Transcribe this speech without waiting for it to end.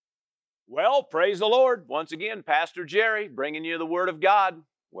Well, praise the Lord. Once again, Pastor Jerry bringing you the Word of God.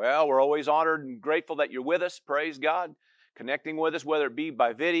 Well, we're always honored and grateful that you're with us. Praise God. Connecting with us, whether it be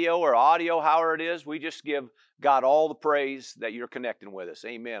by video or audio, however it is, we just give God all the praise that you're connecting with us.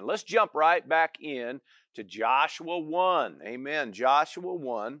 Amen. Let's jump right back in to Joshua 1. Amen. Joshua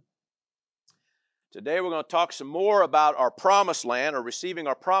 1. Today we're going to talk some more about our promised land or receiving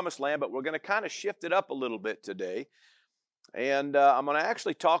our promised land, but we're going to kind of shift it up a little bit today. And I'm going to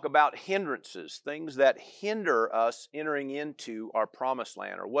actually talk about hindrances, things that hinder us entering into our promised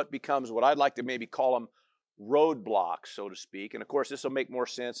land, or what becomes what I'd like to maybe call them roadblocks, so to speak. And of course, this will make more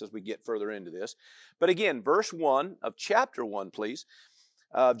sense as we get further into this. But again, verse 1 of chapter 1, please,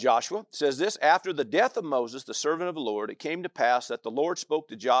 of Joshua says this: After the death of Moses, the servant of the Lord, it came to pass that the Lord spoke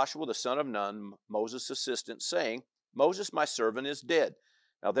to Joshua, the son of Nun, Moses' assistant, saying, Moses, my servant, is dead.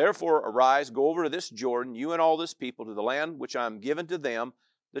 Now therefore arise, go over to this Jordan, you and all this people, to the land which I am given to them,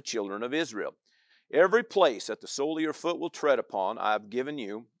 the children of Israel. Every place that the sole of your foot will tread upon, I have given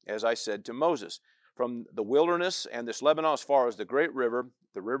you, as I said to Moses. From the wilderness and this Lebanon as far as the great river,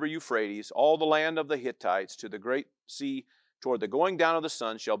 the river Euphrates, all the land of the Hittites, to the great sea, toward the going down of the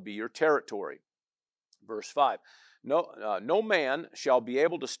sun shall be your territory. Verse 5, No man shall be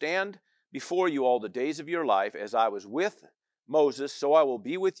able to stand before you all the days of your life, as I was with Moses, so I will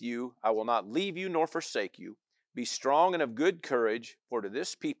be with you. I will not leave you nor forsake you. Be strong and of good courage, for to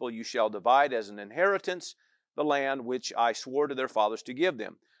this people you shall divide as an inheritance the land which I swore to their fathers to give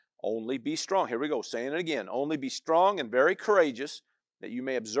them. Only be strong. Here we go, saying it again. Only be strong and very courageous, that you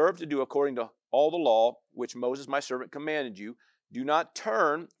may observe to do according to all the law which Moses my servant commanded you. Do not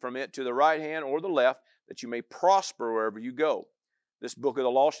turn from it to the right hand or the left, that you may prosper wherever you go. This book of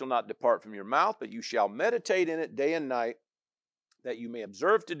the law shall not depart from your mouth, but you shall meditate in it day and night, that you may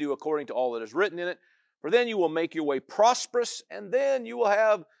observe to do according to all that is written in it. For then you will make your way prosperous, and then you will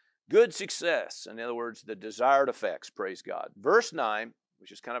have good success. In other words, the desired effects, praise God. Verse 9,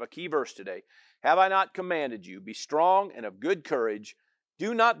 which is kind of a key verse today. Have I not commanded you? Be strong and of good courage.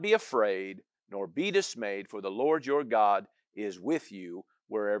 Do not be afraid, nor be dismayed, for the Lord your God is with you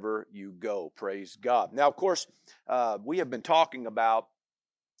wherever you go. Praise God. Now, of course, we have been talking about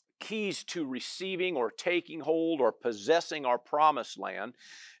keys to receiving or taking hold or possessing our promised land.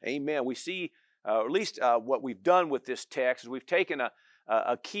 Amen. We see, or at least what we've done with this text, is we've taken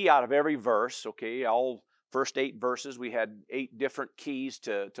a key out of every verse. Okay, all first 8 verses, we had 8 different keys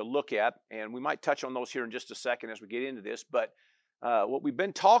to look at, and we might touch on those here in just a second as we get into this. But what we've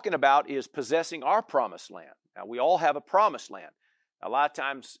been talking about is possessing our promised land. Now, we all have a promised land. A lot of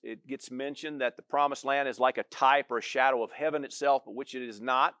times it gets mentioned that the promised land is like a type or a shadow of heaven itself, but which it is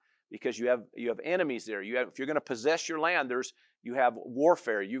not, because you have enemies there. If you're going to possess your land, you have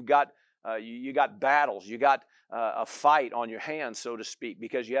warfare. You got battles. You got a fight on your hands, so to speak,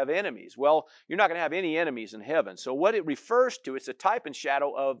 because you have enemies. Well, you're not going to have any enemies in heaven. So what it refers to, it's a type and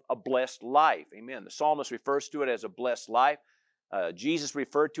shadow of a blessed life. Amen. The psalmist refers to it as a blessed life. Jesus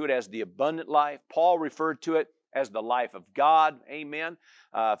referred to it as the abundant life. Paul referred to it as the life of God. Amen.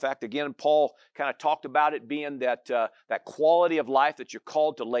 In fact, again, Paul kind of talked about it being that quality of life that you're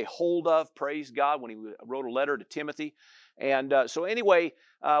called to lay hold of, praise God, when he wrote a letter to Timothy. And so anyway,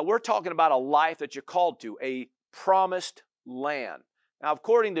 we're talking about a life that you're called to, a promised land. Now,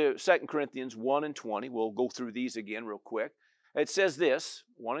 according to 2 Corinthians 1 and 20, we'll go through these again real quick. It says this,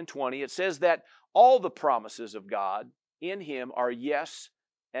 1 and 20, it says that all the promises of God in Him are yes,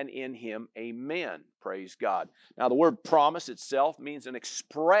 and in Him, amen. Praise God. Now, the word promise itself means an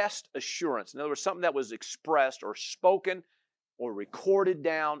expressed assurance. In other words, something that was expressed or spoken or recorded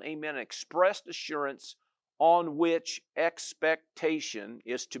down, amen, an expressed assurance on which expectation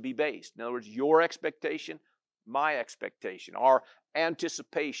is to be based. In other words, your expectation, my expectation, our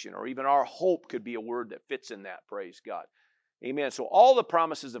anticipation, or even our hope could be a word that fits in that, praise God. Amen. So all the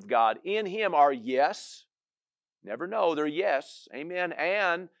promises of God in Him are yes. Never know, they're yes, amen,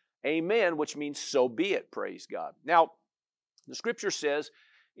 and amen, which means so be it, praise God. Now, the Scripture says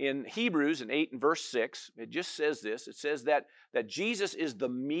in Hebrews in 8 and verse 6, it just says this, it says that Jesus is the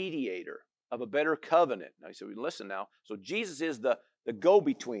mediator of a better covenant. Now, so listen now, so Jesus is the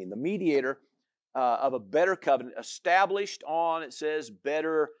go-between, the mediator of a better covenant, established on, it says,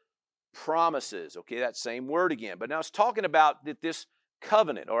 better promises. Okay, that same word again. But now it's talking about this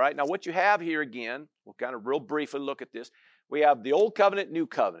covenant, all right? Now, what you have here again, we'll kind of real briefly look at this. We have the Old Covenant, New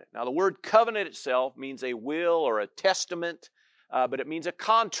Covenant. Now, the word covenant itself means a will or a testament, but it means a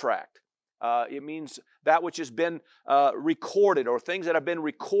contract. It means that which has been recorded, or things that have been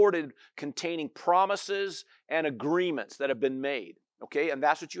recorded containing promises and agreements that have been made, okay? And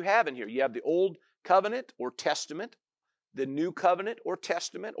that's what you have in here. You have the Old Covenant or Testament, the new covenant or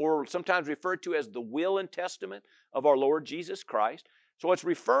testament, or sometimes referred to as the will and testament of our Lord Jesus Christ. So it's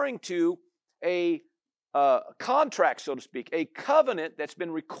referring to a contract, so to speak, a covenant that's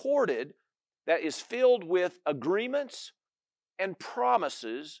been recorded that is filled with agreements and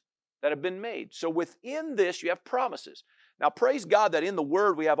promises that have been made. So within this, you have promises. Now, praise God that in the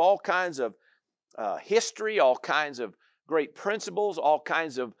Word we have all kinds of history, all kinds of great principles, all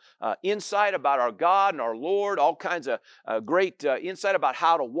kinds of insight about our God and our Lord, all kinds of great insight about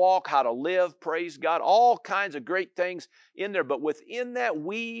how to walk, how to live, praise God, all kinds of great things in there. But within that,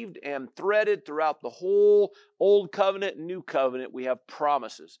 weaved and threaded throughout the whole Old Covenant and New Covenant, we have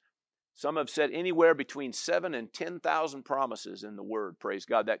promises. Some have said anywhere between 7,000 and 10,000 promises in the Word, praise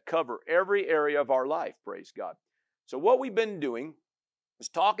God, that cover every area of our life, praise God. So what we've been doing is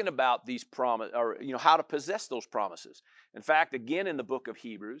talking about these promises, or how to possess those promises. In fact, again in the book of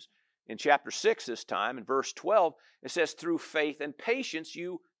Hebrews, in chapter 6 this time, in verse 12, it says, through faith and patience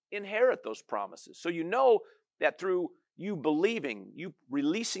you inherit those promises. So you know that through you believing, you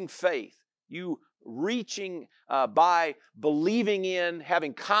releasing faith, you reaching by believing in,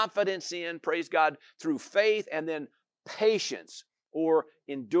 having confidence in, praise God, through faith, and then patience, or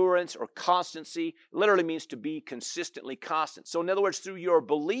endurance, or constancy. Literally means to be consistently constant. So in other words, through your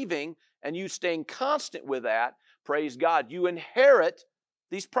believing and you staying constant with that, praise God, you inherit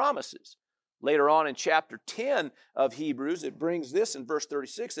these promises. Later on in chapter 10 of Hebrews, it brings this in verse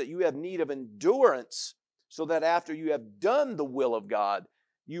 36, that you have need of endurance, so that after you have done the will of God,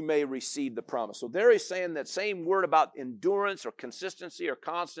 you may receive the promise. So there he's saying that same word about endurance or consistency or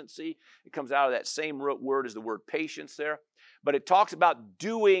constancy. It comes out of that same root word as the word patience there. But it talks about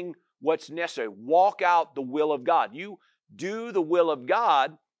doing what's necessary. Walk out the will of God. You do the will of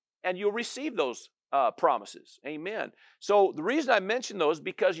God and you'll receive those promises. Amen. So the reason I mention those is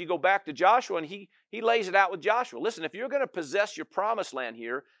because you go back to Joshua and he lays it out with Joshua. Listen, if you're going to possess your promised land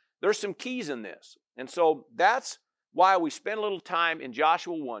here, there's some keys in this. And so that's why we spend a little time in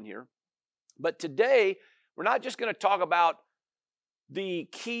Joshua 1 here. But today, we're not just going to talk about the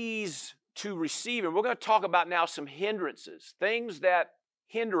keys to receiving. We're going to talk about now some hindrances, things that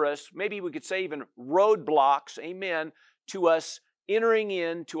hinder us, maybe we could say even roadblocks, amen, to us entering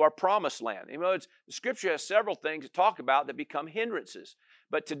into our promised land. The Scripture has several things to talk about that become hindrances.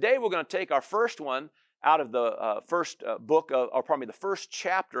 But today we're going to take our first one out of the first the first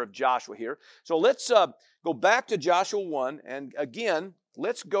chapter of Joshua here. So let's go back to Joshua 1, and again,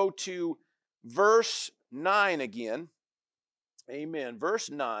 let's go to verse 9 again. Amen. Verse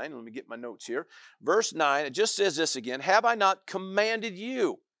 9, let me get my notes here. Verse 9, it just says this again, have I not commanded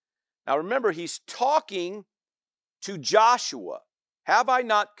you? Now remember, he's talking to Joshua. Have I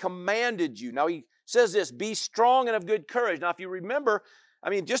not commanded you? Now he says this, be strong and of good courage. Now if you remember,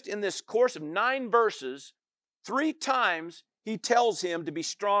 just in this course of 9 verses, 3 times he tells him to be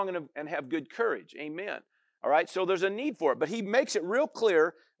strong and have good courage. Amen. All right, so there's a need for it. But he makes it real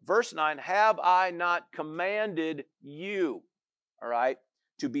clear, verse 9, have I not commanded you? All right,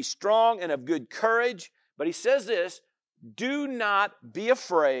 to be strong and of good courage. But he says this, do not be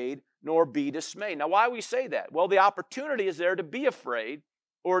afraid nor be dismayed. Now, why we say that? Well, the opportunity is there to be afraid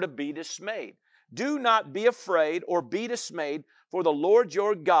or to be dismayed. Do not be afraid or be dismayed, for the Lord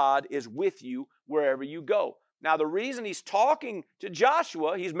your God is with you wherever you go. Now, the reason he's talking to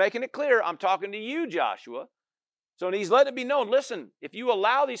Joshua, he's making it clear, I'm talking to you, Joshua. So he's letting it be known, listen, if you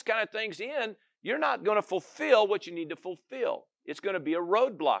allow these kind of things in, you're not going to fulfill what you need to fulfill. It's going to be a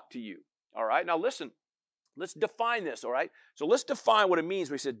roadblock to you. All right, now listen, let's define this, all right? So let's define what it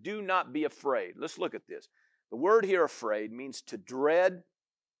means when he said, do not be afraid. Let's look at this. The word here, afraid, means to dread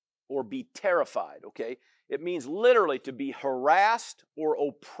or be terrified, okay? It means literally to be harassed or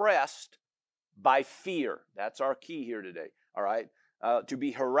oppressed by fear. That's our key here today, all right? To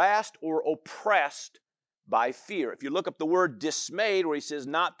be harassed or oppressed by fear. If you look up the word dismayed, where he says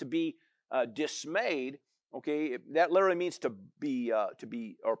not to be dismayed, okay, that literally means to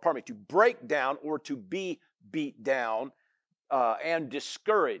break down or to be beat down and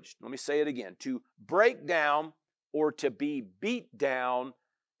discouraged. Let me say it again. To break down or to be beat down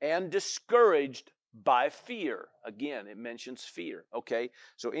and discouraged by fear. Again, it mentions fear, okay?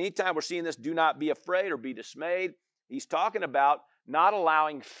 So anytime we're seeing this, do not be afraid or be dismayed, he's talking about not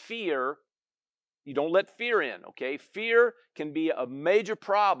allowing fear. You don't let fear in, okay? Fear can be a major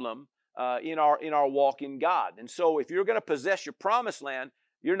problem in our walk in God. And so if you're going to possess your promised land,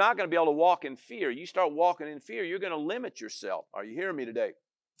 you're not going to be able to walk in fear. You start walking in fear, you're going to limit yourself. Are you hearing me today?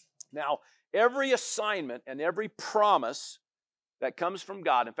 Now, every assignment and every promise that comes from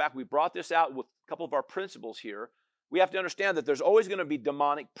God, in fact, we brought this out with a couple of our principles here, we have to understand that there's always going to be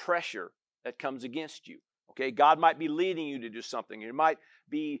demonic pressure that comes against you. Okay, God might be leading you to do something. He might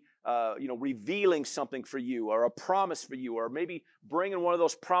be, revealing something for you, or a promise for you, or maybe bringing one of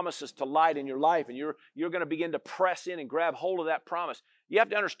those promises to light in your life, and you're going to begin to press in and grab hold of that promise. You have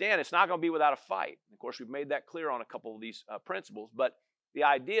to understand it's not going to be without a fight. Of course, we've made that clear on a couple of these principles, but the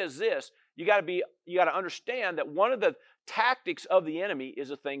idea is this: you got to understand that one of the tactics of the enemy is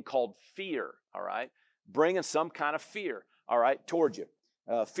a thing called fear. All right, bringing some kind of fear, all right, towards you.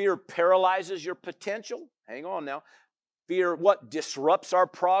 Fear paralyzes your potential. Hang on now. Fear, what disrupts our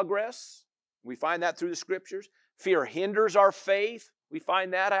progress? We find that through the scriptures. Fear hinders our faith. We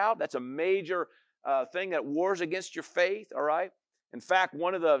find that out. That's a major thing that wars against your faith. All right. In fact,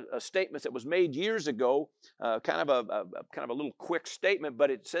 one of the statements that was made years ago, kind of a little quick statement,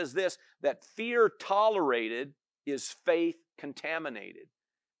 but it says this: that fear tolerated is faith contaminated.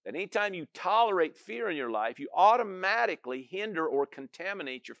 That anytime you tolerate fear in your life, you automatically hinder or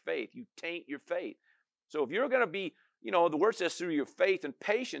contaminate your faith. You taint your faith. So if you're going to be, the word says through your faith and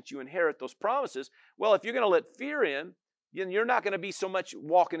patience you inherit those promises. Well, if you're going to let fear in, then you're not going to be so much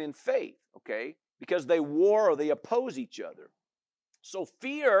walking in faith, okay? Because they war or they oppose each other. So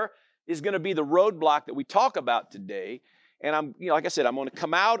fear is going to be the roadblock that we talk about today. And I'm, like I said, I'm going to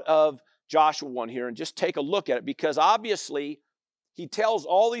come out of Joshua 1 here and just take a look at it, because obviously he tells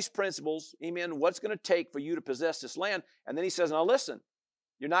all these principles, amen, what's going to take for you to possess this land. And then he says, now listen,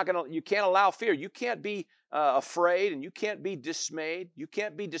 you can't allow fear. You can't be afraid, and you can't be dismayed. You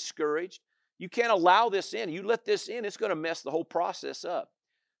can't be discouraged. You can't allow this in. You let this in, it's going to mess the whole process up.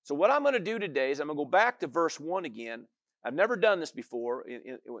 So what I'm going to do today is I'm going to go back to verse 1 again. I've never done this before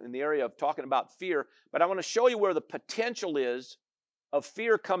in the area of talking about fear, but I want to show you where the potential is of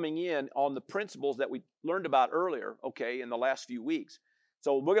fear coming in on the principles that we learned about earlier, okay, in the last few weeks.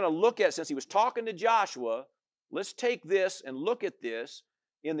 So we're going to look at, since he was talking to Joshua, let's take this and look at this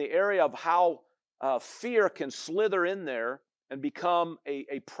in the area of how fear can slither in there and become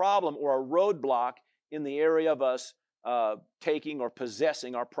a problem or a roadblock in the area of us taking or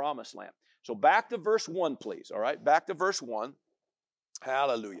possessing our promised land. So back to verse 1, please, all right? Back to verse 1.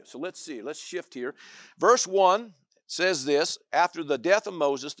 Hallelujah. So let's see. Let's shift here. Verse 1 says this: after the death of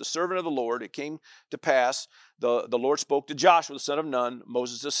Moses, the servant of the Lord, it came to pass, the Lord spoke to Joshua, the son of Nun,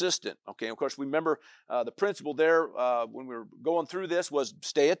 Moses' assistant. Okay, of course, remember the principle there when we were going through this was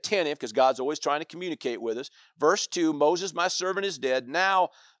stay attentive, because God's always trying to communicate with us. Verse 2, Moses, my servant, is dead. Now,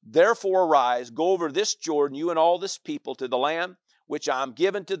 therefore, arise, go over this Jordan, you and all this people, to the land which I am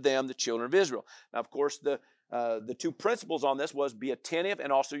given to them, the children of Israel. Now, of course, the two principles on this was be attentive,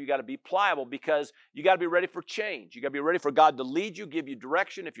 and also you got to be pliable, because you got to be ready for change. You got to be ready for God to lead you, give you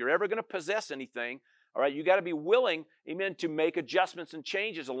direction. If you're ever going to possess anything, all right, you got to be willing, amen, to make adjustments and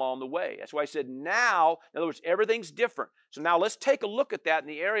changes along the way. That's why I said now, in other words, everything's different. So now let's take a look at that in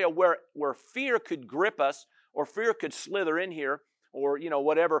the area where fear could grip us, or fear could slither in here, or,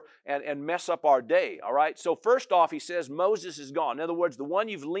 whatever, and mess up our day, all right? So first off, he says Moses is gone. In other words, the one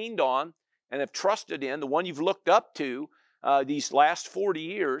you've leaned on and have trusted in, the one you've looked up to these last 40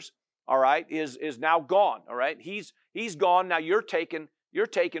 years, all right, is now gone, all right? He's gone. Now you're taking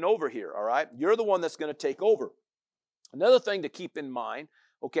over here, all right? You're the one that's going to take over. Another thing to keep in mind,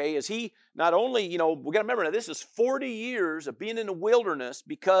 okay, is he not only, we got to remember now, this is 40 years of being in the wilderness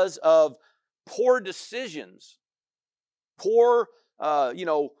because of poor decisions, the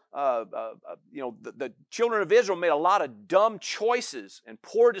children of Israel made a lot of dumb choices and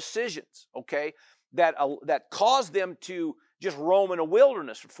poor decisions, okay, that caused them to just roam in a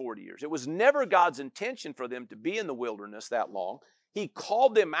wilderness for 40 years. It was never God's intention for them to be in the wilderness that long. He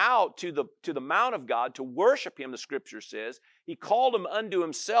called them out to the mount of God to worship Him, the Scripture says. He called them unto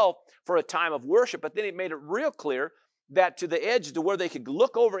Himself for a time of worship, but then He made it real clear that to the edge to where they could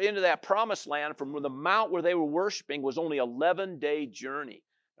look over into that promised land from the mount where they were worshiping was only an 11-day journey.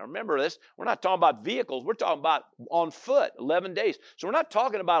 Now remember this, we're not talking about vehicles, we're talking about on foot, 11 days. So we're not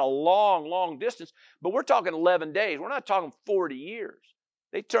talking about a long, long distance, but we're talking 11 days. We're not talking 40 years.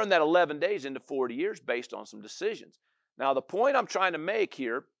 They turned that 11 days into 40 years based on some decisions. Now the point I'm trying to make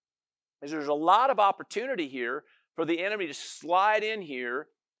here is there's a lot of opportunity here for the enemy to slide in here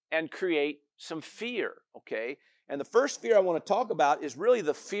and create some fear, okay? And the first fear I want to talk about is really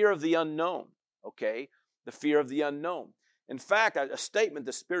the fear of the unknown, okay? The fear of the unknown. In fact, a statement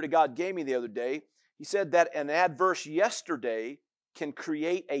the Spirit of God gave me the other day, He said that an adverse yesterday can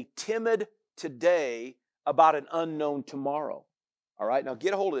create a timid today about an unknown tomorrow. All right, now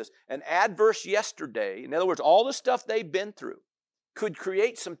get a hold of this. An adverse yesterday, in other words, all the stuff they've been through, could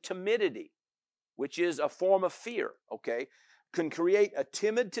create some timidity, which is a form of fear, okay? Can create a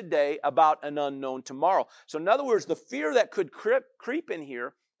timid today about an unknown tomorrow. So in other words, the fear that could creep in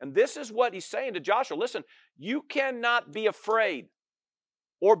here And this is what he's saying to Joshua. Listen, you cannot be afraid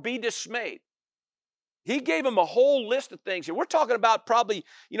or be dismayed. He gave him a whole list of things. And we're talking about probably,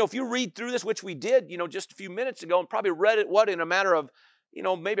 if you read through this, which we did, just a few minutes ago, and probably read it, in a matter of,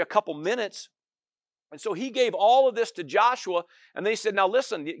 maybe a couple minutes. And so he gave all of this to Joshua, and they said, now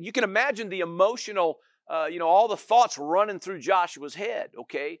listen, you can imagine the emotional, all the thoughts running through Joshua's head,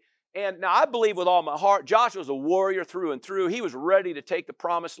 okay? And now I believe with all my heart, Joshua's a warrior through and through. He was ready to take the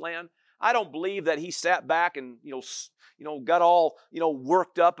promised land. I don't believe that he sat back and, got all,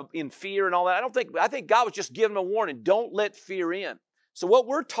 worked up in fear and all that. I think God was just giving him a warning. Don't let fear in. So what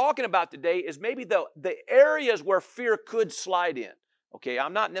we're talking about today is maybe the areas where fear could slide in. Okay,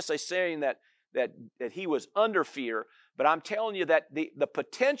 I'm not necessarily saying that he was under fear, but I'm telling you that the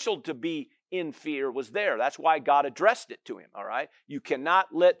potential to be in fear was there. That's why God addressed it to him, all right? You cannot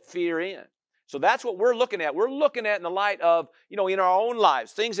let fear in. So that's what we're looking at. We're looking at in the light of, in our own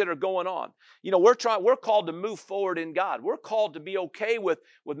lives, things that are going on. We're called to move forward in God. We're called to be okay with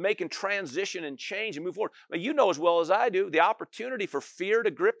making transition and change and move forward. But you know as well as I do, the opportunity for fear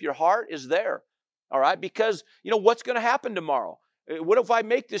to grip your heart is there, all right? Because, what's going to happen tomorrow? What if I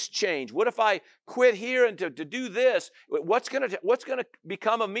make this change? What if I quit here and to do this? What's going to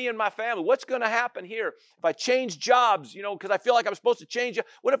become of me and my family? What's going to happen here? If I change jobs, because I feel like I'm supposed to change,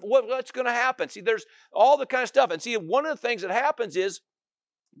 what's going to happen? See, there's all the kind of stuff. And see, one of the things that happens is,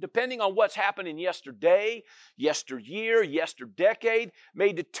 depending on what's happening yesterday, yesteryear, yesterdecade,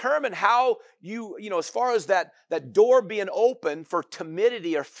 may determine how you as far as that door being open for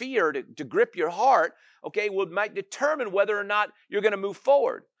timidity or fear to grip your heart, okay, might determine whether or not you're going to move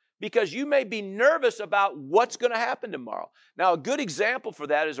forward. Because you may be nervous about what's going to happen tomorrow. Now, a good example for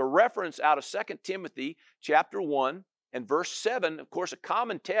that is a reference out of 2 Timothy chapter 1 and verse 7, of course, a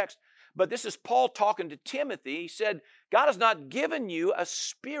common text. But this is Paul talking to Timothy. He said, God has not given you a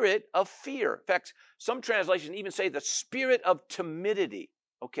spirit of fear. In fact, some translations even say the spirit of timidity,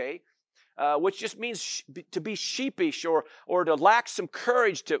 okay? Which just means to be sheepish or to lack some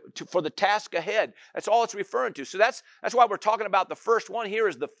courage for the task ahead. That's all it's referring to. So that's why we're talking about the first one here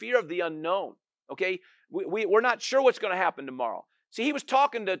is the fear of the unknown, okay? We're not sure what's going to happen tomorrow. See, he was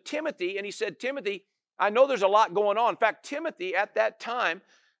talking to Timothy, and he said, Timothy, I know there's a lot going on. In fact, Timothy at that time,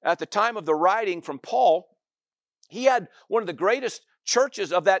 at the time of the writing from Paul, he had one of the greatest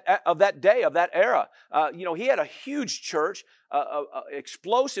churches of that day, of that era. He had a huge church,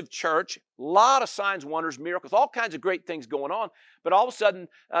 explosive church, a lot of signs, wonders, miracles, all kinds of great things going on. But all of a sudden,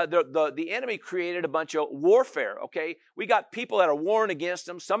 the enemy created a bunch of warfare. Okay, we got people that are warring against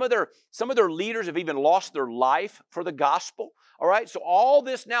them. Some of their leaders have even lost their life for the gospel. All right, so all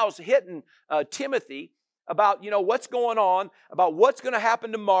this now is hitting Timothy about, what's going on, about what's going to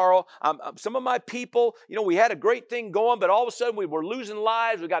happen tomorrow. Some of my people, we had a great thing going, but all of a sudden we were losing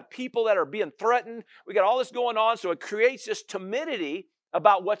lives. We got people that are being threatened. We got all this going on, so it creates this timidity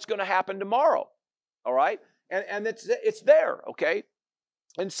about what's going to happen tomorrow, all right? And it's there, okay?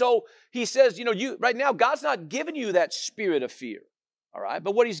 And so he says, right now, God's not giving you that spirit of fear, all right?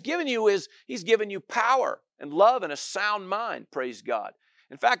 But what he's giving you is he's giving you power and love and a sound mind, praise God.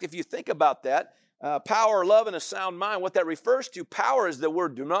 In fact, if you think about that, power, love, and a sound mind, what that refers to, power is the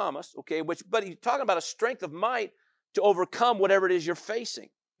word dunamis, okay, but he's talking about a strength of might to overcome whatever it is you're facing.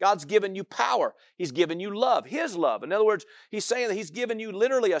 God's given you power. He's given you love, his love. In other words, he's saying that he's given you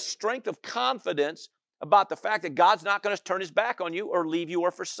literally a strength of confidence about the fact that God's not going to turn his back on you or leave you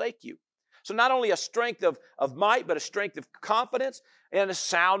or forsake you. So not only a strength of might, but a strength of confidence and a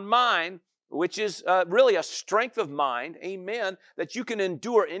sound mind, which is really a strength of mind, amen, that you can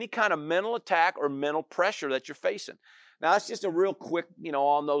endure any kind of mental attack or mental pressure that you're facing. Now, that's just a real quick,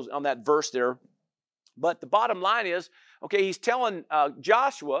 on that verse there. But the bottom line is, okay, he's telling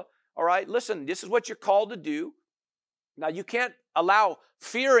Joshua, all right, listen, this is what you're called to do. Now, you can't allow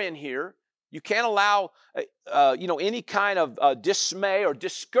fear in here. You can't allow, any kind of dismay or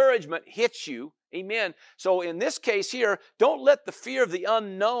discouragement hit you. Amen. So in this case here, don't let the fear of the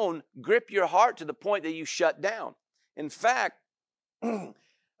unknown grip your heart to the point that you shut down. In fact, any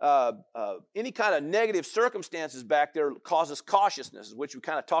kind of negative circumstances back there causes cautiousness, which we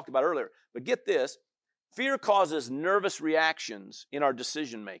kind of talked about earlier. But get this, fear causes nervous reactions in our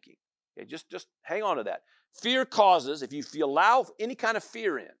decision making. Okay, just hang on to that. Fear causes, if you allow any kind of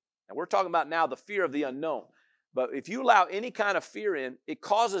fear in, and we're talking about now the fear of the unknown, but if you allow any kind of fear in, it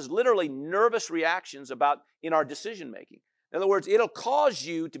causes literally nervous reactions in our decision making. In other words, it'll cause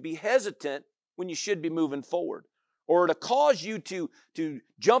you to be hesitant when you should be moving forward, or to cause you to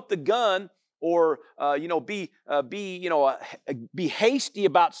jump the gun, or be hasty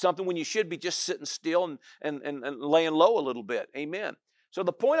about something when you should be just sitting still and laying low a little bit. Amen. So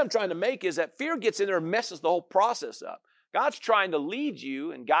the point I'm trying to make is that fear gets in there and messes the whole process up. God's trying to lead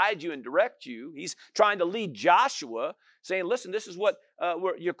you and guide you and direct you. He's trying to lead Joshua, saying, listen, this is what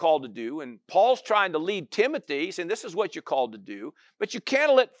you're called to do. And Paul's trying to lead Timothy, saying, this is what you're called to do. But you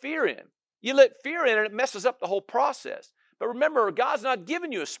can't let fear in. You let fear in and it messes up the whole process. But remember, God's not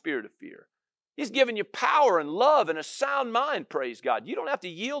giving you a spirit of fear. He's given you power and love and a sound mind, praise God. You don't have to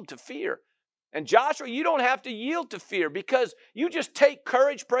yield to fear. And Joshua, you don't have to yield to fear because you just take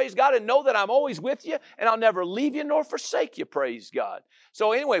courage, praise God, and know that I'm always with you and I'll never leave you nor forsake you, praise God.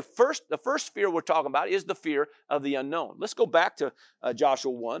 So anyway, the first fear we're talking about is the fear of the unknown. Let's go back to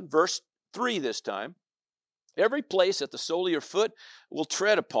Joshua 1, verse 3 this time. Every place that the sole of your foot will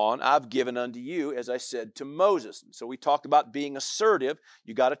tread upon, I've given unto you, as I said to Moses. So we talked about being assertive.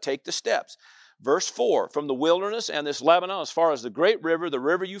 You got to take the steps. Verse 4, from the wilderness and this Lebanon, as far as the great river, the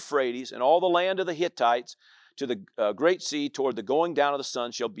river Euphrates, and all the land of the Hittites, to the great sea, toward the going down of the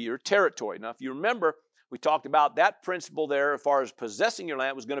sun, shall be your territory. Now, if you remember, we talked about that principle there as far as possessing your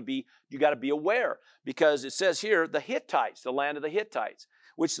land was going to be, you got to be aware. Because it says here, the Hittites, the land of the Hittites,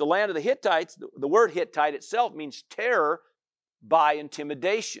 which the land of the Hittites, the word Hittite itself means terror by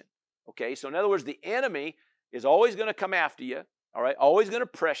intimidation. Okay, so in other words, the enemy is always going to come after you, all right, always going to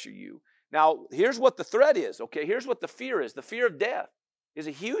pressure you. Now, here's what the threat is, okay? Here's what the fear is. The fear of death is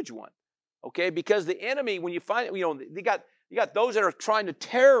a huge one, okay? Because the enemy, when you find it, you got those that are trying to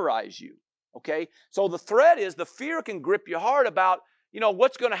terrorize you, okay? So the threat is the fear can grip your heart about,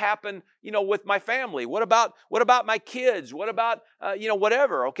 what's going to happen, with my family? What about my kids? What about,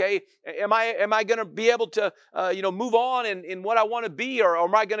 whatever, okay? Am I going to be able to, move on in what I want to be, or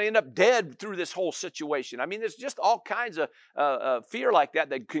am I going to end up dead through this whole situation? I mean, there's just all kinds of fear like that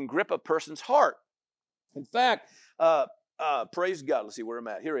can grip a person's heart. In fact, praise God. Let's see where I'm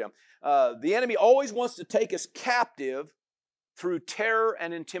at. Here I am. The enemy always wants to take us captive through terror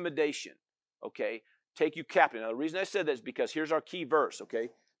and intimidation, okay? Take you captive. Now, the reason I said that is because here's our key verse, okay?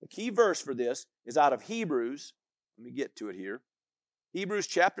 The key verse for this is out of Hebrews. Let me get to it here. Hebrews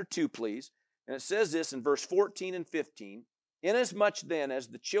chapter 2, please. And it says this in verse 14 and 15. Inasmuch then as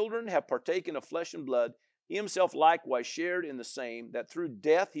the children have partaken of flesh and blood, he himself likewise shared in the same, that through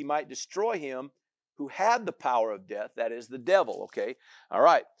death he might destroy him who had the power of death, that is the devil, okay? All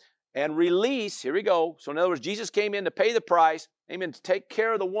right. And release, here we go. So in other words, Jesus came in to pay the price, amen, to take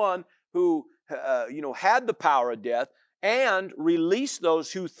care of the one who had the power of death, and release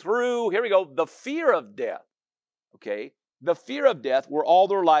those who through, here we go, the fear of death, okay? The fear of death were all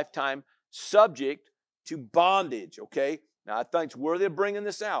their lifetime subject to bondage, okay? Now, I think it's worthy of bringing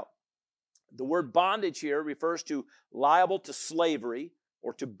this out. The word bondage here refers to liable to slavery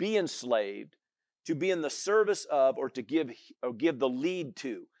or to be enslaved, to be in the service of, or to give the lead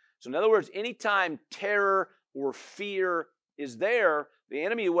to. So in other words, anytime terror or fear is there, the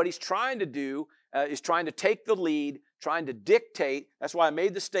enemy, what he's trying to do is trying to take the lead, trying to dictate. That's why I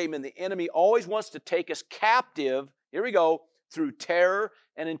made the statement, the enemy always wants to take us captive, here we go, through terror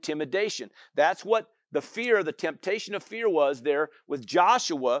and intimidation. That's what the fear, the temptation of fear was there with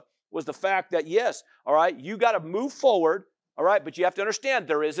Joshua, was the fact that, yes, all right, you got to move forward, all right, but you have to understand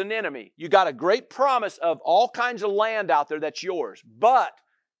there is an enemy. You got a great promise of all kinds of land out there that's yours, but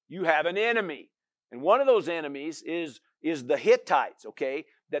you have an enemy. And one of those enemies is the Hittites, okay?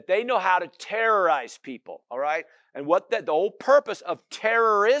 That they know how to terrorize people, all right? And the whole purpose of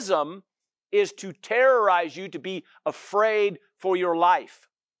terrorism is to terrorize you, to be afraid for your life.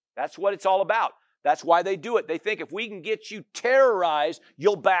 That's what it's all about. That's why they do it. They think if we can get you terrorized,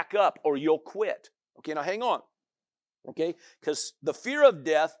 you'll back up or you'll quit. Okay, now hang on. Okay, because the fear of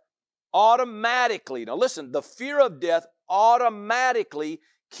death automatically, now listen, the fear of death automatically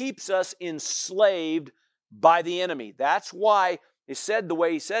keeps us enslaved by the enemy. That's why it's said the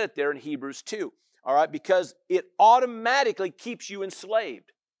way he said it there in Hebrews 2. All right, because it automatically keeps you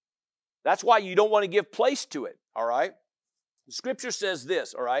enslaved. That's why you don't want to give place to it. All right. The scripture says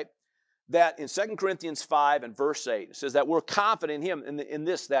this, all right, that in 2 Corinthians 5 and verse 8, it says that we're confident in him in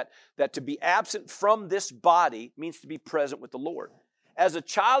this, that to be absent from this body means to be present with the Lord. As a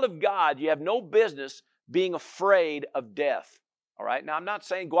child of God, you have no business being afraid of death. All right. Now, I'm not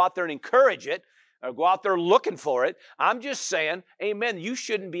saying go out there and encourage it or go out there looking for it. I'm just saying, amen, you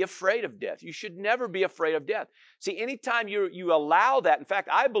shouldn't be afraid of death. You should never be afraid of death. See, anytime you allow that, in fact,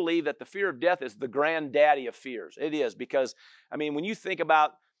 I believe that the fear of death is the granddaddy of fears. It is because, I mean, when you think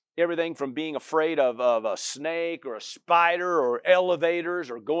about everything from being afraid of a snake or a spider or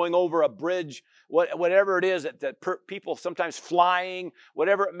elevators or going over a bridge, whatever it is that people sometimes flying,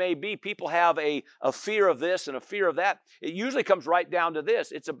 whatever it may be, people have a fear of this and a fear of that. It usually comes right down to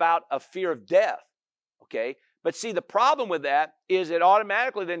this. It's about a fear of death, okay? But see, the problem with that is it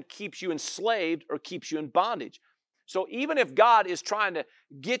automatically then keeps you enslaved or keeps you in bondage. So even if God is trying to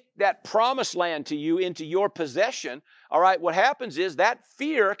get that promised land to you into your possession, all right, what happens is that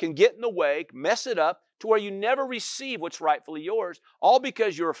fear can get in the way, mess it up to where you never receive what's rightfully yours, all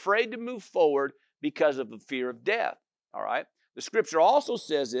because you're afraid to move forward because of the fear of death, all right? The scripture also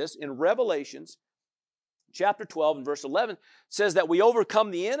says this in Revelations chapter 12 and verse 11, says that we overcome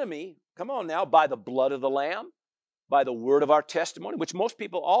the enemy, come on now, by the blood of the Lamb, by the word of our testimony, which most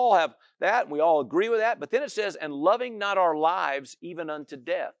people all have that, and we all agree with that. But then it says, and loving not our lives even unto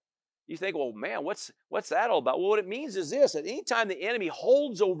death. You think, well, man, what's that all about? Well, what it means is this, that anytime the enemy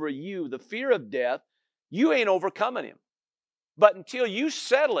holds over you the fear of death, you ain't overcoming him. But until you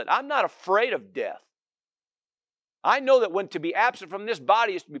settle it, I'm not afraid of death. I know that when to be absent from this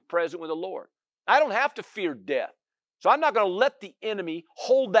body is to be present with the Lord. I don't have to fear death. So I'm not going to let the enemy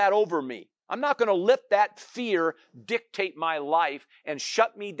hold that over me. I'm not going to let that fear dictate my life and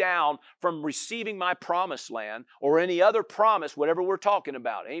shut me down from receiving my promised land or any other promise, whatever we're talking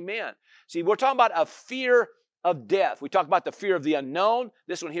about. Amen. See, we're talking about a fear of death. We talk about the fear of the unknown.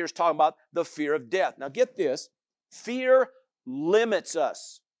 This one here is talking about the fear of death. Now get this. Fear limits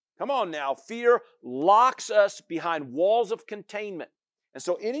us. Come on now. Fear locks us behind walls of containment. And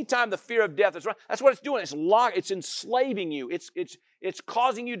so anytime the fear of death is right, that's what it's doing. It's enslaving you. It's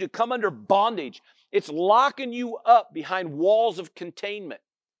causing you to come under bondage. It's locking you up behind walls of containment.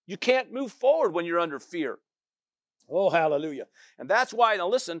 You can't move forward when you're under fear. Oh, hallelujah. And that's why, now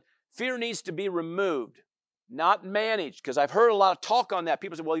listen, fear needs to be removed, not managed, because I've heard a lot of talk on that.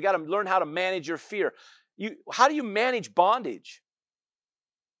 People say, well, you got to learn how to manage your fear. How do you manage bondage?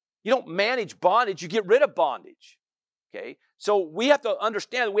 You don't manage bondage, you get rid of bondage. Okay? So we have to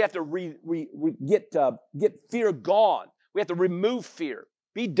understand that we have to get fear gone. We have to remove fear.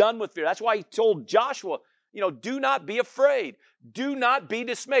 Be done with fear. That's why he told Joshua, do not be afraid. Do not be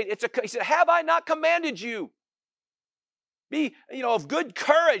dismayed. He said, have I not commanded you? Be, of good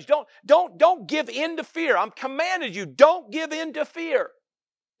courage. Don't give in to fear. I'm commanded you. Don't give in to fear.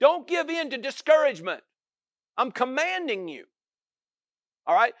 Don't give in to discouragement. I'm commanding you.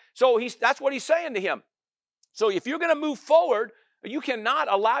 All right? So that's what he's saying to him. So if you're going to move forward, you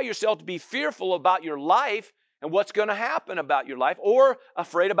cannot allow yourself to be fearful about your life and what's going to happen about your life, or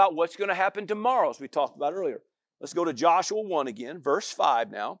afraid about what's going to happen tomorrow, as we talked about earlier. Let's go to Joshua 1 again, verse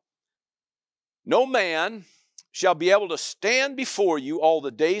 5 now. No man shall be able to stand before you all the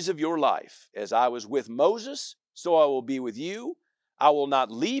days of your life. As I was with Moses, so I will be with you. I will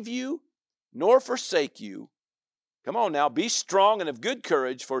not leave you, nor forsake you. Come on now, be strong and of good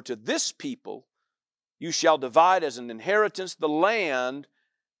courage, for to this people you shall divide as an inheritance the land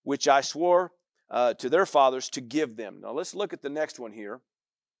which I swore to their fathers to give them. Now let's look at the next one here.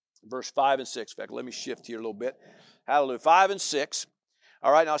 Verse 5 and 6. In fact, let me shift here a little bit. Hallelujah. 5 and 6.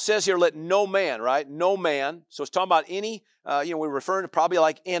 All right, now it says here, let no man, right? No man. So it's talking about any, we're referring to probably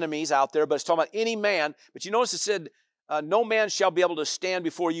like enemies out there, but it's talking about any man. But you notice it said, no man shall be able to stand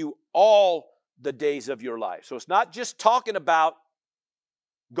before you all the days of your life. So it's not just talking about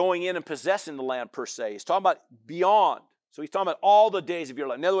going in and possessing the land per se. He's talking about beyond. So he's talking about all the days of your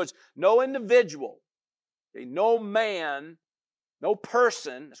life. In other words, no individual, okay, no man, no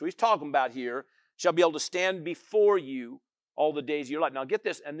person, that's what he's talking about here, shall be able to stand before you all the days of your life. Now get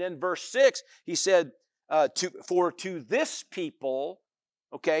this, and then verse 6, he said, to this people,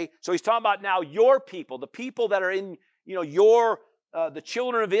 okay, so he's talking about now your people, the people that are in, the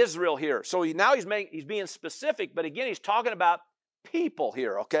children of Israel here. So now he's being specific, but again, he's talking about people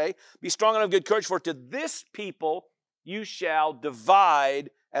here, okay? Be strong and of good courage, for to this people you shall divide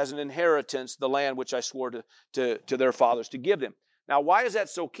as an inheritance the land which I swore to their fathers to give them. Now, why is that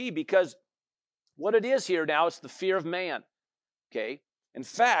so key? Because what it is here now, it's the fear of man, okay? In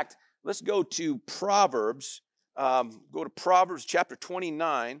fact, let's go to Proverbs. Go to Proverbs chapter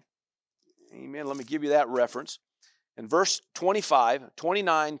 29. Amen. Let me give you that reference. In verse 29,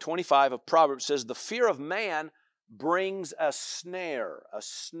 25 of Proverbs says, the fear of man brings a snare,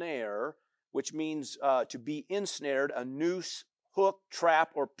 which means to be ensnared, a noose, hook,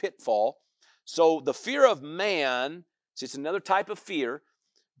 trap, or pitfall. So the fear of man, see, it's another type of fear,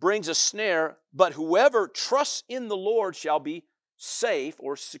 brings a snare, but whoever trusts in the Lord shall be safe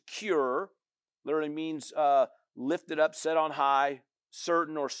or secure. Literally means lifted up, set on high,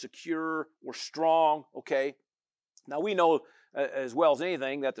 certain or secure or strong, okay? Now we know as well as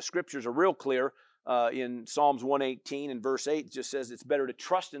anything that the scriptures are real clear. In Psalms 118 and verse 8, it just says it's better to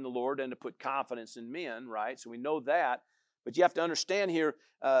trust in the Lord than to put confidence in men, right? So we know that. But you have to understand here,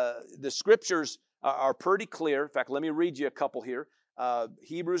 the scriptures are pretty clear. In fact, let me read you a couple here.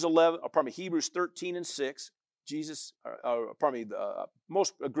 Hebrews 13 and 6. Jesus,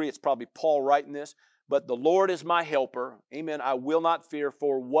 most agree it's probably Paul writing this, but the Lord is my helper. Amen. I will not fear,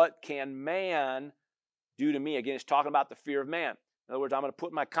 for what can man do to me? Again, it's talking about the fear of man. In other words, I'm going to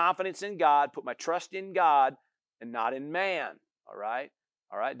put my confidence in God, put my trust in God, and not in man. All right?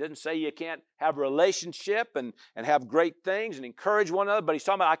 All right? It doesn't say you can't have a relationship and have great things and encourage one another, but he's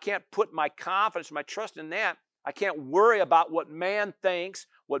talking about I can't put my confidence, my trust in that. I can't worry about what man thinks,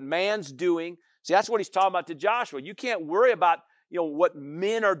 what man's doing. See, that's what he's talking about to Joshua. You can't worry about, what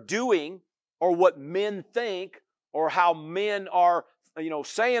men are doing or what men think or how men are,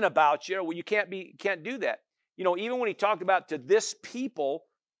 saying about you. Well, you can't do that. Even when he talked about to this people,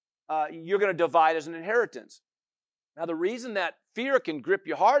 you're going to divide as an inheritance. Now, the reason that fear can grip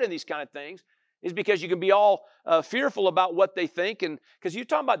your heart in these kind of things is because you can be all fearful about what they think, and because you're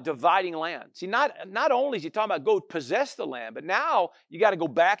talking about dividing land. See, not only is he talking about go possess the land, but now you got to go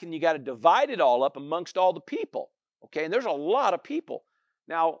back and you got to divide it all up amongst all the people. Okay, and there's a lot of people.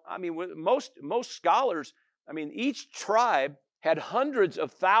 Now, I mean, most scholars, I mean, each tribe had hundreds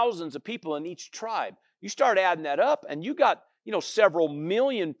of thousands of people in each tribe. You start adding that up, and you got several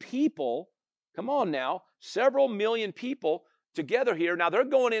million people. Come on now, several million people together here. Now they're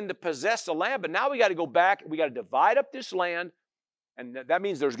going in to possess the land, but now we got to go back. We got to divide up this land, and that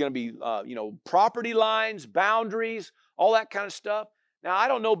means there's going to be, property lines, boundaries, all that kind of stuff. Now I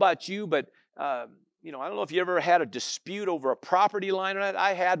don't know about you, but I don't know if you ever had a dispute over a property line or not.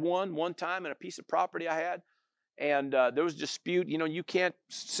 I had one time in a piece of property I had, and there was a dispute. You can't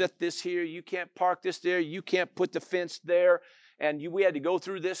set this here, you can't park this there, you can't put the fence there. And we had to go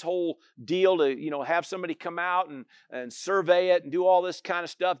through this whole deal to, have somebody come out and survey it and do all this kind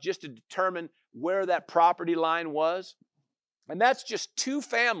of stuff just to determine where that property line was. And that's just two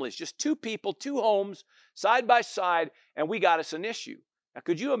families, just two people, two homes, side by side, and we got us an issue. Now,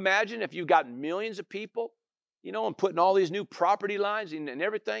 could you imagine if you've got millions of people, and putting all these new property lines and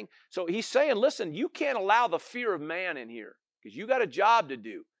everything? So he's saying, listen, you can't allow the fear of man in here because you got a job to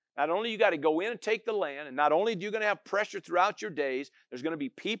do. Not only you got to go in and take the land, and not only are you going to have pressure throughout your days, there's going to be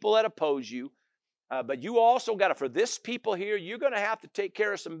people that oppose you, but you also got to, for this people here, you're going to have to take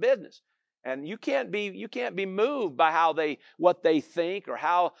care of some business. And you can't be moved by what they think or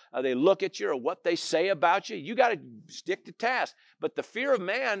how they look at you or what they say about you. You got to stick to task. But the fear of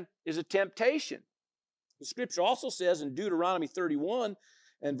man is a temptation. The scripture also says in Deuteronomy 31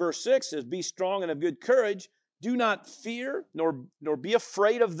 and verse 6 says, "Be strong and of good courage. Do not fear nor be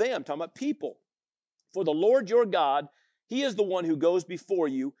afraid of them." Talking about people. "For the Lord your God, He is the one who goes before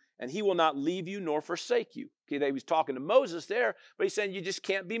you, and He will not leave you nor forsake you." Okay, they was talking to Moses there, but he's saying you just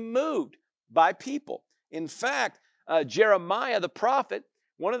can't be moved by people. In fact, Jeremiah the prophet,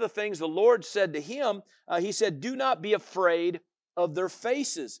 one of the things the Lord said to him, he said, "Do not be afraid of their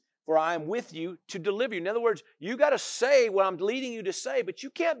faces, for I am with you to deliver you." In other words, you got to say what I'm leading you to say, but you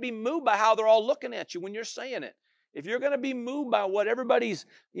can't be moved by how they're all looking at you when you're saying it. If you're going to be moved by what everybody's,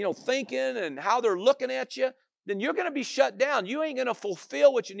 thinking and how they're looking at you, then you're going to be shut down. You ain't going to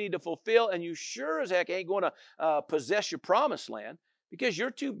fulfill what you need to fulfill, and you sure as heck ain't going to possess your promised land because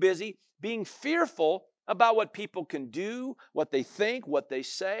you're too busy being fearful about what people can do, what they think, what they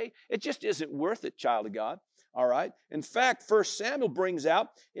say. It just isn't worth it, child of God. All right. In fact, 1 Samuel brings out,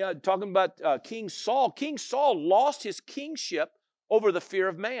 talking about King Saul. King Saul lost his kingship over the fear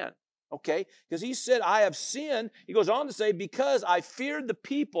of man. Okay. Because he said, "I have sinned." He goes on to say, "because I feared the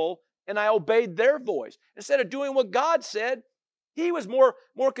people and I obeyed their voice." Instead of doing what God said, he was more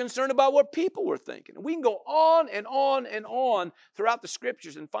concerned about what people were thinking. And we can go on and on and on throughout the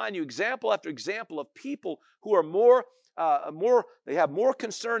scriptures and find you example after example of people who are they have more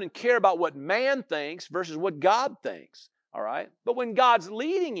concern and care about what man thinks versus what God thinks. All right? But when God's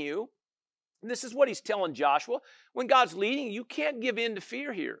leading you, and this is what he's telling Joshua, when God's leading you, you can't give in to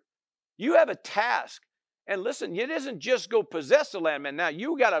fear here. You have a task. And listen, it isn't just go possess the land, man. Now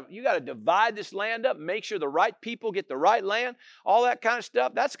you gotta divide this land up, make sure the right people get the right land, all that kind of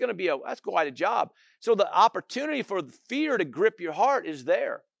stuff. That's quite a job. So the opportunity for the fear to grip your heart is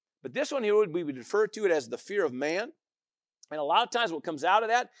there. But this one here we would refer to it as the fear of man. And a lot of times what comes out of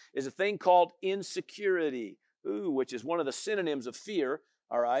that is a thing called insecurity, which is one of the synonyms of fear,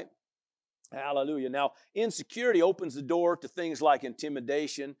 all right? Hallelujah. Now, insecurity opens the door to things like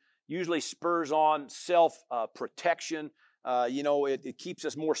intimidation, usually spurs on self-protection. It keeps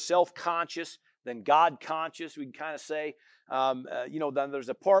us more self-conscious than God-conscious, we can kind of say. Then there's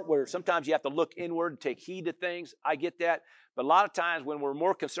a part where sometimes you have to look inward and take heed to things. I get that. But a lot of times when we're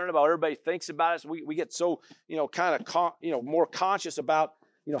more concerned about what everybody thinks about us, we get so, more conscious about,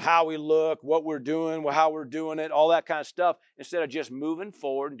 how we look, what we're doing, how we're doing it, all that kind of stuff, instead of just moving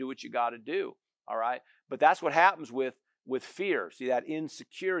forward and do what you got to do. All right. But that's what happens with fear. See, that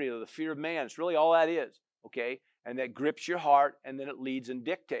insecurity or the fear of man. It's really all that is, okay? And that grips your heart, and then it leads and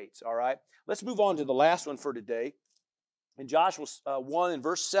dictates, all right? Let's move on to the last one for today. In Joshua 1 and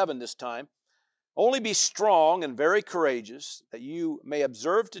verse 7 this time, only be strong and very courageous, that you may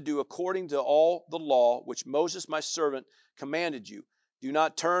observe to do according to all the law which Moses my servant commanded you. Do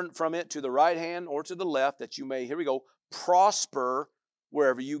not turn from it to the right hand or to the left, that you may, here we go, prosper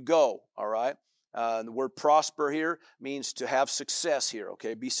wherever you go, all right? The word prosper here means to have success here,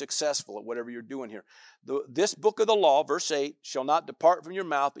 okay? Be successful at whatever you're doing here. This book of the law, verse 8, shall not depart from your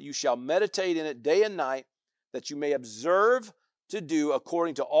mouth, but you shall meditate in it day and night, that you may observe to do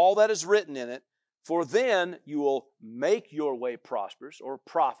according to all that is written in it. For then you will make your way prosperous or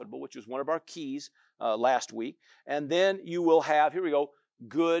profitable, which was one of our keys last week. And then you will have, here we go,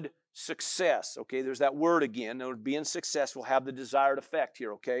 good success. Okay, there's that word again. Being successful, have the desired effect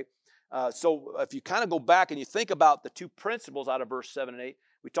here, okay? So if you kind of go back and you think about the two principles out of verse 7 and 8,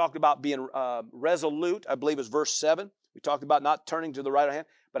 we talked about being resolute, I believe it was verse 7. We talked about not turning to the right hand.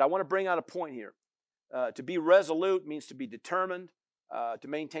 But I want to bring out a point here. To be resolute means to be determined, to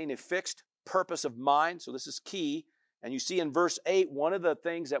maintain a fixed purpose of mind. So this is key. And you see in verse 8, one of the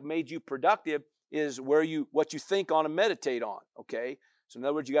things that made you productive is what you think on and meditate on, okay? So in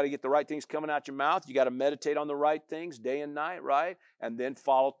other words, you got to get the right things coming out your mouth. You got to meditate on the right things day and night, right? And then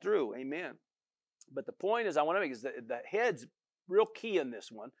follow through. Amen. But the point is I want to make is that the head's real key in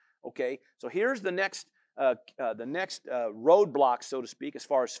this one, okay? So here's the next roadblock, so to speak, as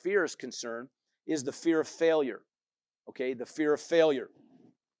far as fear is concerned, is the fear of failure, okay? The fear of failure.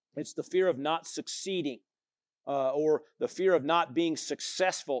 It's the fear of not succeeding or the fear of not being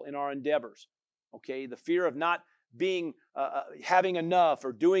successful in our endeavors, okay? The fear of not being, having enough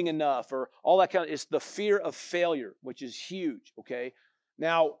or doing enough or all that kind of, it's the fear of failure, which is huge, okay?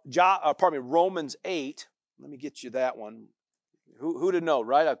 Now, Romans 8, let me get you that one. Who to know,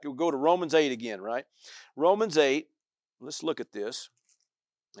 right? I'll go to Romans 8 again, right? Romans 8, let's look at this.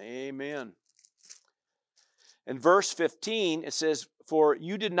 Amen. In verse 15, it says, for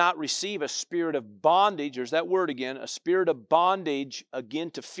you did not receive a spirit of bondage, there's that word again, a spirit of bondage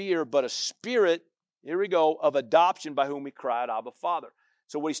again to fear, but a spirit, here we go, of adoption by whom we cry out, Abba, Father.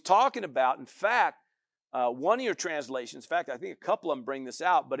 So what he's talking about, in fact, one of your translations, in fact, I think a couple of them bring this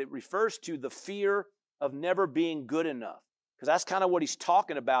out, but it refers to the fear of never being good enough. Because that's kind of what he's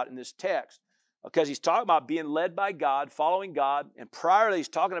talking about in this text. Because he's talking about being led by God, following God, and prior to that, he's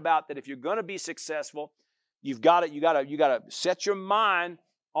talking about that if you're going to be successful, you got to set your mind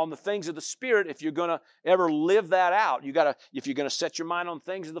on the things of the Spirit if you're going to ever live that out. If you're going to set your mind on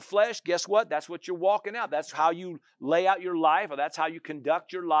things of the flesh, guess what? That's what you're walking out. That's how you lay out your life, or that's how you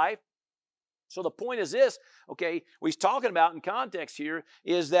conduct your life. So the point is this, okay, what he's talking about in context here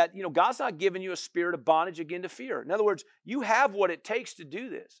is that, God's not giving you a spirit of bondage again to fear. In other words, you have what it takes to do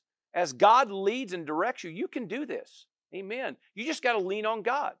this. As God leads and directs you, you can do this. Amen. You just got to lean on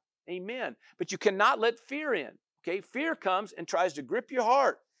God. Amen. But you cannot let fear in. Okay, fear comes and tries to grip your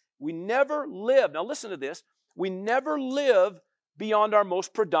heart. We never live, now listen to this, we never live beyond our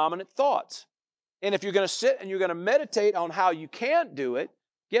most predominant thoughts. And if you're going to sit and you're going to meditate on how you can't do it,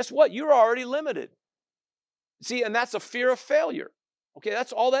 guess what? You're already limited. See, and that's a fear of failure. Okay,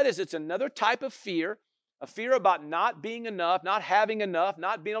 that's all that is. It's another type of fear, a fear about not being enough, not having enough,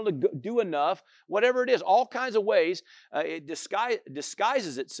 not being able to do enough, whatever it is, all kinds of ways it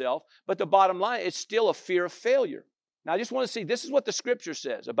disguises itself. But the bottom line, it's still a fear of failure. Now, I just want to see, this is what the Scripture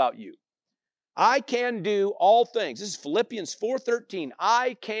says about you. I can do all things. This is Philippians 4:13.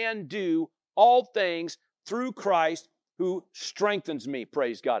 I can do all things through Christ who strengthens me,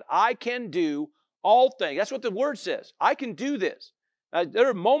 praise God. I can do all things. That's what the Word says. I can do this. There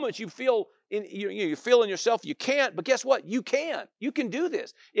are moments you feel in yourself you can't, but guess what? You can. You can do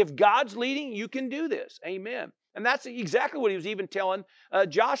this. If God's leading, you can do this. Amen. And that's exactly what he was even telling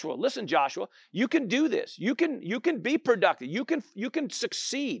Joshua. Listen, Joshua, you can do this. You can be productive. You can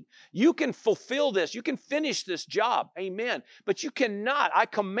succeed. You can fulfill this. You can finish this job. Amen. But you cannot. I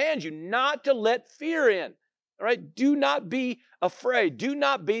command you not to let fear in. All right? Do not be afraid. Do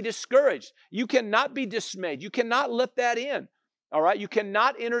not be discouraged. You cannot be dismayed. You cannot let that in. All right? You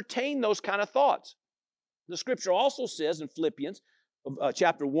cannot entertain those kind of thoughts. The Scripture also says in Philippians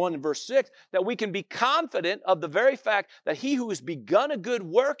chapter 1 and verse 6 that we can be confident of the very fact that he who has begun a good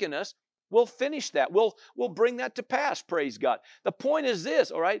work in us will finish that. We'll bring that to pass, praise God. The point is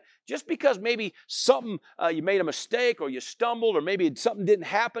this, all right? Just because maybe something, you made a mistake or you stumbled or maybe something didn't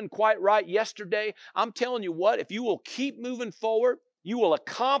happen quite right yesterday, I'm telling you what, if you will keep moving forward, You will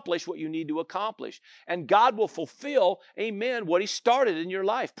accomplish what you need to accomplish. And God will fulfill, amen, what He started in your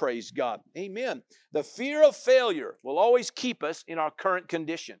life. Praise God. Amen. The fear of failure will always keep us in our current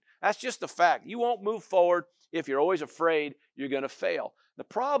condition. That's just a fact. You won't move forward if you're always afraid you're going to fail. The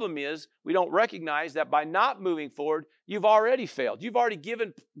problem is we don't recognize that by not moving forward, you've already failed. You've already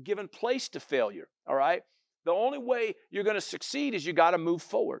given place to failure, all right? The only way you're going to succeed is you got to move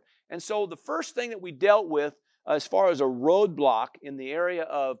forward. And so the first thing that we dealt with as far as a roadblock in the area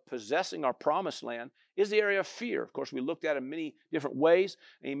of possessing our promised land is the area of fear. Of course, we looked at it in many different ways.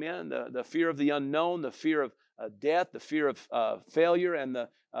 Amen. The fear of the unknown, the fear of death, the fear of failure, and the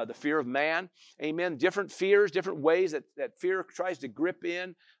fear of man. Amen. Different fears, different ways that fear tries to grip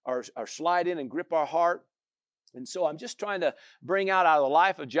in or slide in and grip our heart. And so I'm just trying to bring out of the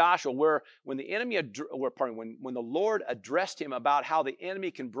life of Joshua where when when the Lord addressed him about how the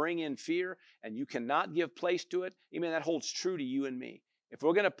enemy can bring in fear and you cannot give place to it, amen, that holds true to you and me. If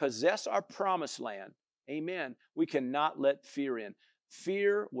we're going to possess our promised land, amen, we cannot let fear in.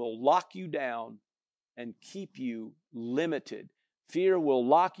 Fear will lock you down and keep you limited. Fear will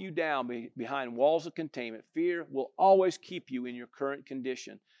lock you down behind walls of containment. Fear will always keep you in your current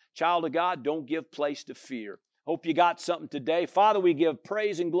condition. Child of God, don't give place to fear. Hope you got something today. Father, we give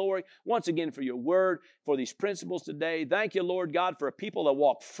praise and glory once again for your word, for these principles today. Thank you, Lord God, for a people that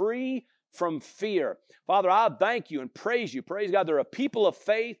walk free from fear. Father, I thank you and praise you. Praise God, they're a people of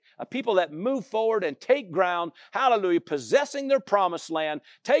faith, a people that move forward and take ground, hallelujah, possessing their promised land,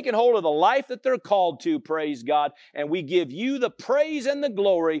 taking hold of the life that they're called to, praise God. And we give you the praise and the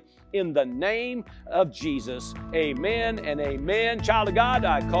glory in the name of Jesus. Amen and amen. Child of God,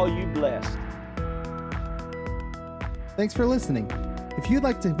 I call you blessed. Thanks for listening. If you'd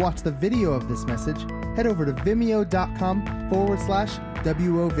like to watch the video of this message, head over to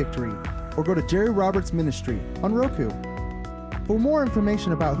vimeo.com/WO Victory or go to Jerry Roberts Ministry on Roku. For more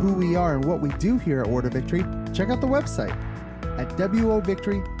information about who we are and what we do here at Word of Victory, check out the website at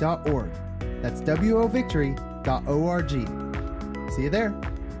wovictory.org. That's wovictory.org. See you there.